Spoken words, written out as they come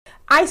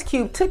Ice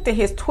Cube took to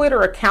his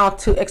Twitter account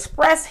to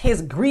express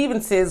his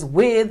grievances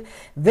with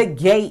the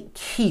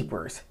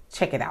Gatekeepers.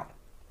 Check it out.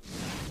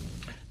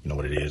 You know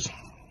what it is?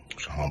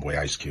 It's your homeboy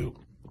Ice Cube.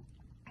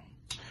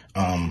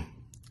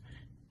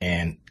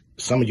 And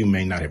some of you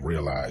may not have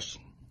realized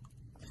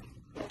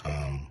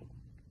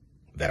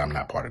that I'm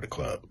not part of the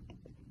club.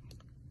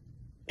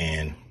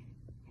 And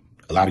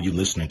a lot of you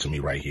listening to me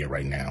right here,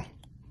 right now,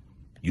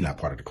 you're not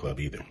part of the club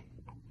either.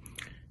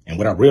 And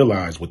what I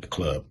realized with the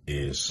club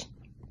is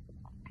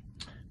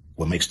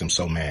what makes them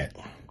so mad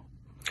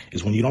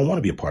is when you don't want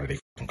to be a part of their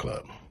fucking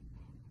club.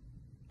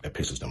 That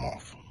pisses them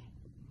off.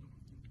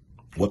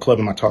 What club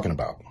am I talking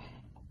about?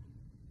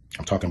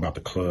 I'm talking about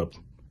the club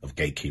of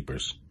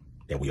gatekeepers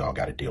that we all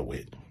got to deal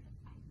with.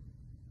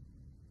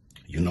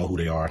 You know who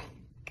they are,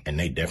 and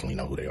they definitely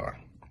know who they are.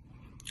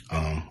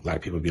 A lot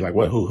of people be like,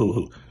 what,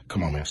 who?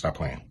 Come on, man, stop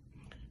playing.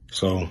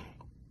 So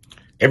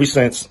ever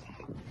since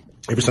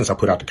I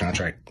put out the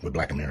contract with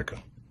Black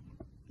America,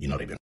 you know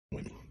they've been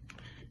with me.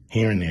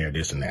 Here and there,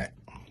 this and that.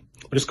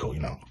 But it's cool,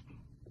 you know.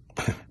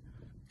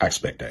 I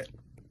expect that.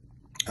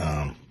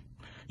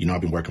 You know,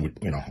 I've been working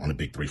with, on the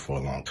big three for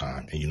a long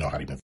time, and you know how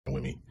they've been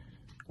with me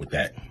with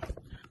that.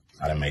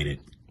 I done made it,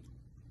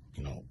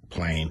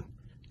 plain,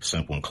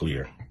 simple, and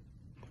clear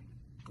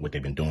what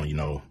they've been doing.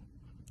 The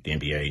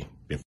NBA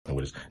been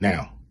with us.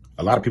 Now,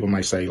 a lot of people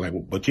might say, like,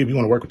 well, but Kib, you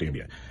want to work with the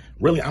NBA?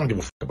 Really, I don't give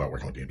a fuck about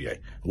working with the NBA.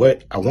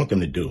 What I want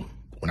them to do,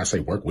 when I say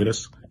work with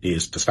us,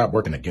 is to stop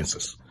working against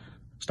us.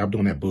 Stop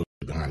doing that bullshit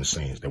behind the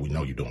scenes that we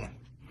know you're doing.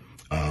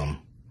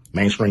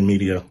 Mainstream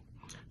media,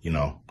 they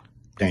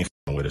ain't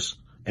fucking with us.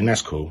 And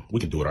that's cool. We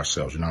can do it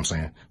ourselves. You know what I'm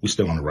saying? We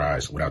still on the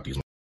rise without these.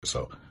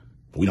 So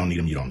we don't need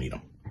them. You don't need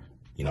them.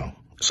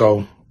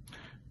 So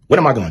what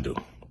am I going to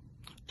do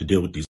to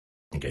deal with these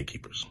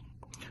gatekeepers?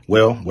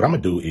 Well, what I'm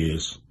going to do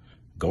is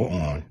go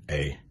on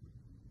the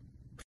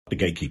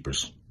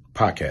Gatekeepers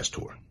podcast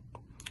tour.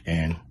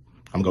 And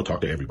I'm going to go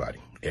talk to everybody,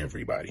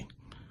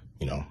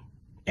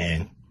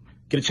 and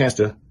get a chance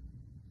to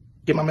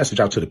get my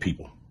message out to the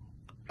people.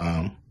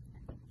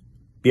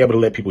 Be able to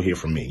let people hear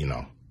from me,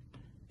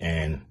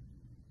 and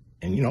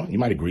you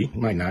might agree,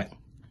 you might not,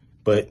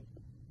 but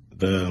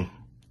the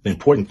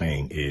important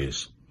thing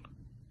is,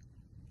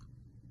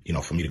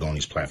 for me to go on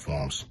these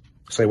platforms,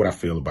 say what I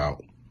feel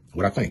about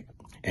what I think.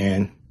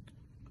 And,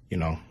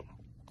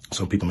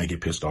 some people may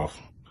get pissed off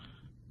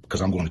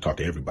because I'm going to talk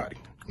to everybody.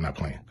 I'm not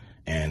playing.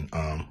 And,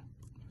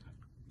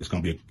 it's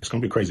going to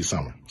be a crazy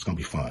summer. It's going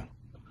to be fun.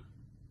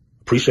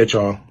 Appreciate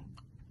y'all.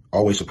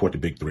 Always support the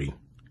big three.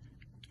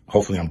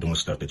 Hopefully I'm doing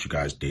stuff that you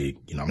guys dig.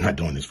 I'm not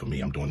doing this for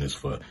me. I'm doing this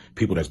for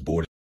people that's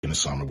bored in the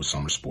summer with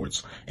summer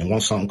sports and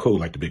want something cool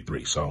like the big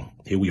three. So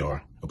here we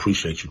are.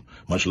 Appreciate you.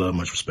 Much love,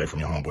 much respect from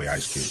your homeboy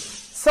Ice Cube.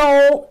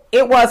 So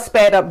it was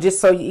sped up, just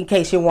so in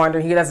case you're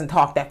wondering, he doesn't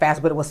talk that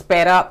fast, but it was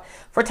sped up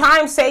for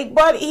time's sake.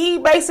 But he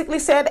basically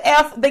said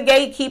F the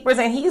Gatekeepers,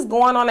 and he's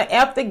going on an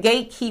F the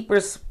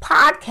Gatekeepers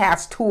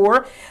podcast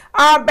tour,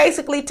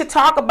 basically to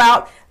talk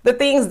about the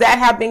things that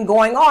have been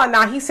going on.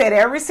 Now, he said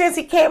ever since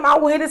he came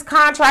out with his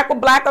contract with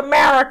Black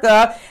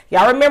America,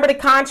 y'all remember the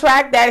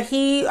contract that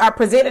he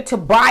presented to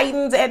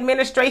Biden's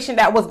administration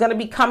that was going to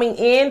be coming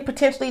in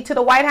potentially to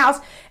the White House,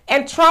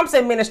 and Trump's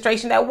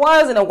administration that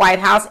was in the White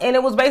House, and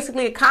it was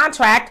basically a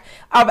contract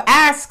of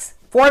asks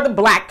for the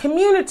Black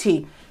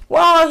community.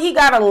 Well, he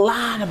got a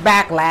lot of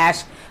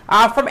backlash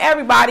from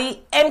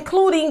everybody,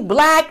 including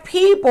Black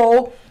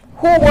people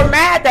who were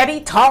mad that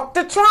he talked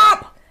to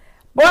Trump.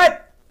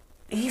 But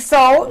he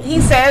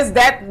says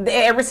that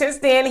ever since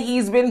then,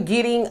 he's been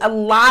getting a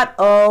lot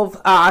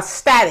of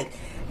static.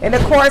 And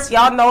of course,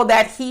 y'all know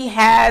that he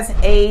has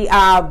a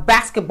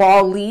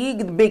basketball league,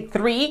 the Big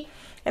Three.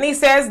 And he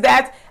says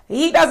that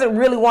he doesn't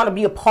really want to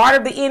be a part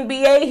of the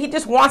NBA. He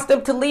just wants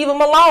them to leave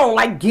him alone,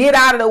 like get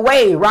out of the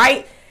way,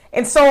 right?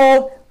 And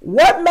so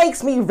what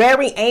makes me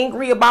very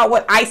angry about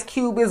what Ice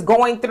Cube is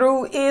going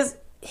through is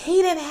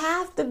he didn't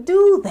have to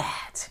do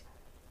that.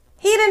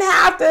 He didn't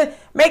have to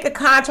make a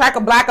contract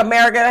with Black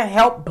America to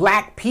help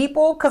Black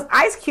people because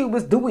Ice Cube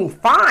is doing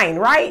fine,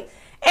 right?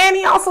 And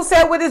he also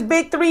said with his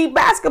Big Three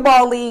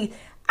basketball league,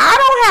 I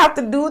don't have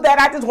to do that.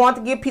 I just want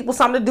to give people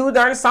something to do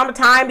during the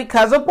summertime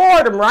because of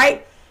boredom,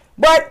 right?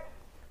 But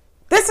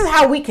this is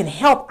how we can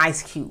help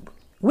Ice Cube.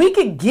 We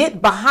could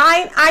get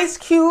behind Ice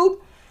Cube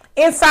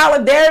in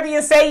solidarity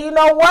and say, you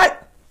know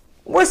what?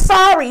 We're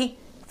sorry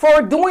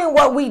for doing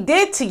what we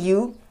did to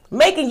you,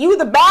 making you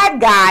the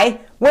bad guy,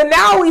 when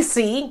now we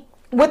see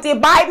with the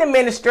Biden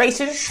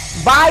administration,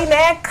 Biden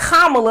and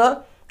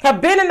Kamala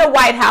have been in the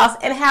White House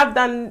and have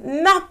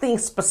done nothing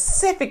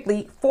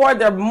specifically for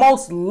their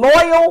most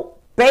loyal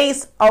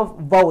base of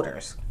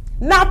voters.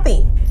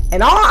 Nothing.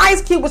 And all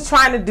Ice Cube was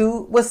trying to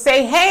do was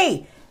say,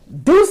 hey,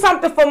 do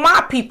something for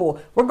my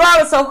people,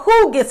 regardless of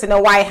who gets in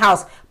the White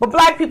House. But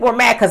Black people are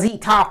mad because he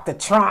talked to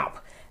Trump.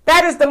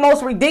 That is the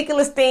most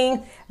ridiculous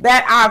thing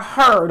that I've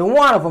heard.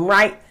 One of them,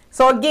 right?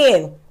 So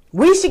again,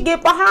 we should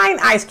get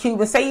behind Ice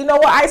Cube and say, you know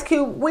what, Ice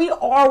Cube, we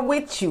are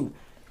with you.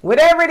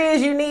 Whatever it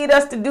is you need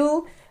us to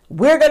do,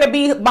 we're going to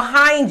be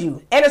behind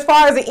you. And as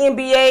far as the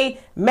NBA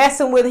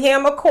messing with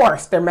him, of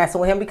course they're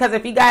messing with him, because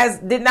if you guys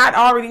did not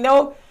already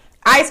know,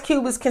 Ice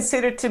Cube is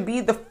considered to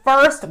be the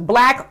first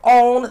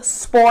black-owned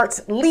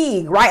sports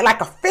league, right?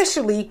 Like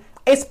officially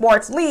a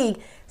sports league.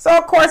 So,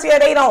 of course, yeah,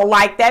 they don't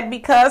like that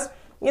because,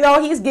 you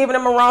know, he's giving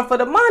them a run for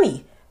the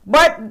money.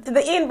 But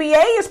the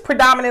NBA is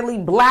predominantly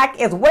black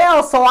as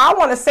well. So I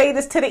want to say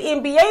this to the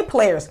NBA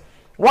players.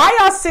 Why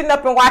y'all sitting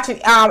up and watching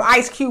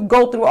Ice Cube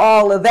go through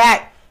all of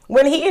that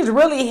when he is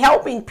really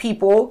helping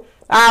people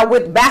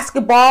with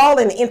basketball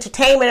and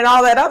entertainment and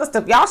all that other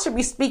stuff? Y'all should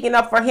be speaking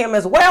up for him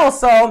as well.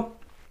 So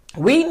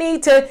we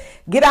need to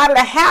get out of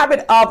the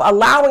habit of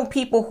allowing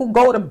people who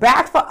go to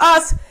bat for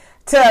us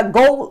to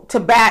go to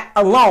bat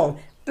alone.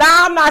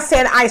 Now, I'm not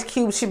saying Ice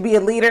Cube should be a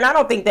leader, and I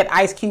don't think that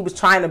Ice Cube is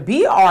trying to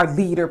be our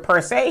leader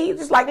per se. He's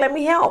just like, let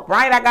me help,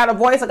 right? I got a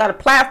voice, I got a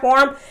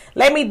platform.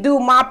 Let me do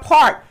my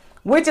part,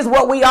 which is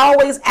what we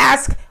always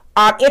ask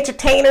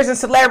entertainers and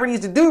celebrities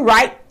to do,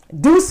 right?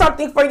 Do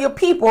something for your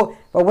people.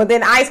 But when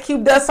then Ice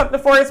Cube does something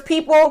for his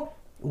people,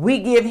 we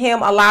give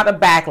him a lot of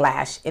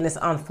backlash, and it's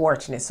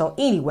unfortunate. So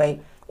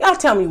anyway, y'all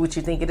tell me what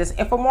you think of this.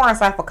 And for more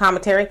insightful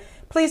commentary,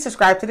 please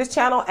subscribe to this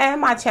channel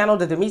and my channel,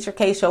 The Demetra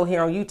K Show,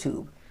 here on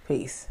YouTube.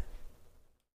 Peace.